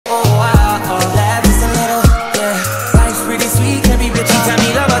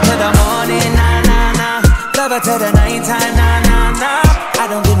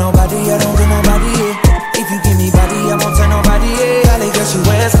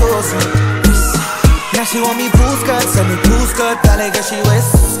Coast. Now she want me pool skirt, send me pool skirt, ballet girl she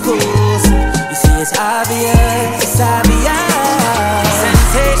West Coast. You see it's obvious,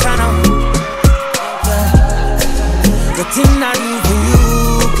 sensational. The thing I do for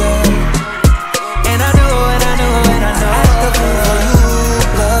you, girl. And I know, I the fool for you.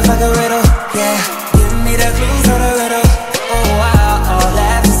 Love like a riddle, yeah. Give me the clues of the riddle. Oh wow, all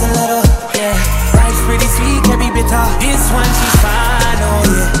laugh just a little, yeah. Life's pretty sweet, can be bitter. This one she's fine, oh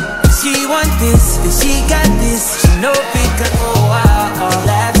yeah. She want this, and she got this. She know big cut, oh wow, all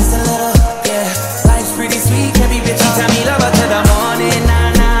laugh just a little, yeah. Life's pretty sweet, can be bitter. She tell me love her till the morning, nah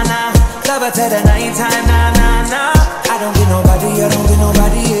nah nah. Love her till the nighttime, nah nah nah. I don't get nobody, yeah.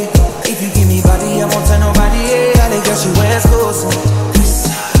 If you give me body, I won't tell nobody, yeah. Ballet girl, she West Coast.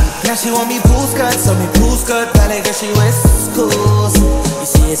 Now she want me pool skirt, so me pool skirt. Ballet girl, she West Coast. You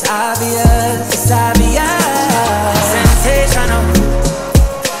see it's obvious, sensational.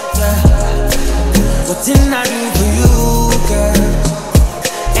 Yeah. What didn't I do for you, girl?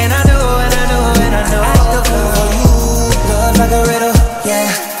 And I know, I the fool for you. Love like a riddle, yeah.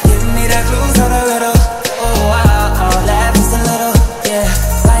 Give me the clues of the riddle. Oh wow, all laugh just a little, yeah.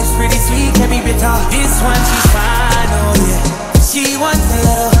 Life's pretty sweet, can be bitter. This one she's fine, oh yeah. She wants a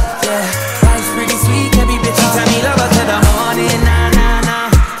little, yeah. Life's pretty sweet, can be bitter. She tell me love her till the morning, nah nah nah.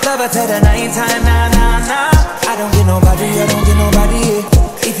 Love her till the nighttime, nah nah nah. I don't get nobody, yeah.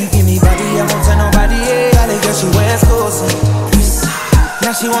 If you give me body, I won't tell nobody, yeah. Ballet girl, she West Coast.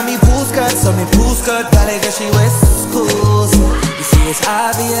 Now she want me pool skirt, so me pool skirt. Ballet girl, she West Coast. You see it's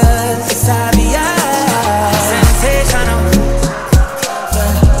obvious, sensational.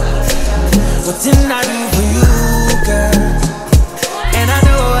 What didn't I do for you, girl? And I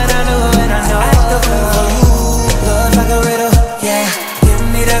know, I the fool for you. Love like a riddle, yeah. Give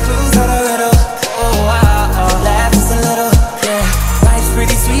me the clues of the riddle. Oh wow, all laugh just a little, yeah. Life's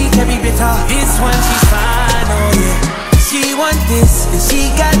pretty sweet, can be bitter. This one she's fine, oh yeah. She want this, and she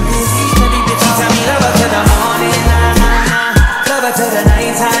got this. She can be bitter. She tell me love her till the morning, nah nah nah. Love her till the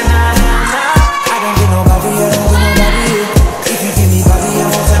nighttime, nah nah nah. I don't get nobody, If you give me body, I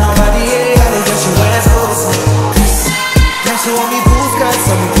won't tell nobody, yeah. Ballet girl, she West Coast. Now she want me pool skirt,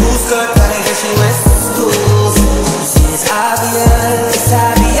 so me pool skirt. Ballet girl, she West Coast. You see it's obvious,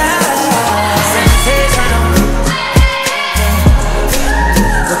 sensational.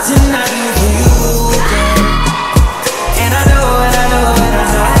 What didn't I do for you, girl? And I know, I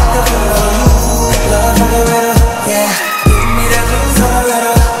the fool for you. Love like a riddle, yeah. Give me the clues of the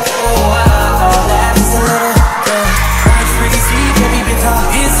riddle. Oh wow, all laugh just a little, yeah. Life's pretty sweet, can be bitter.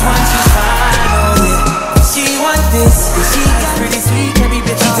 This one she's fine, oh yeah. She want this, and she got pretty sweet, can be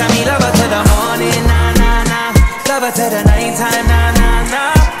bitter. She tell me love her till the morning, nah nah nah. Love her till the nighttime, nah nah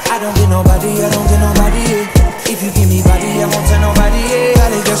nah. I don't get nobody, If you give me body, I won't tell nobody, yeah.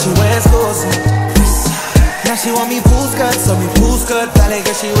 Ballet girl, she West Coast. Now she want me pool skirt, so me pool skirt. Ballet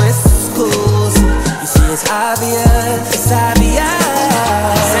girl, she West Coast. You see it's obvious,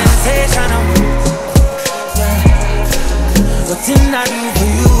 sensational. Yeah. What didn't I do for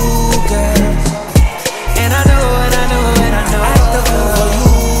you, girl? And I know, I the fool for you.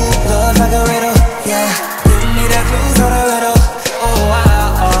 Love like a riddle, yeah. Give me the clues of the riddle. Oh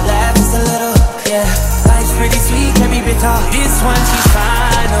wow, all laugh just a little, yeah. Life's pretty sweet, can be bitter. This one she's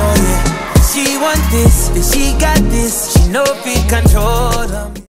fine, oh yeah. She want this, and she got this. She know fit control them.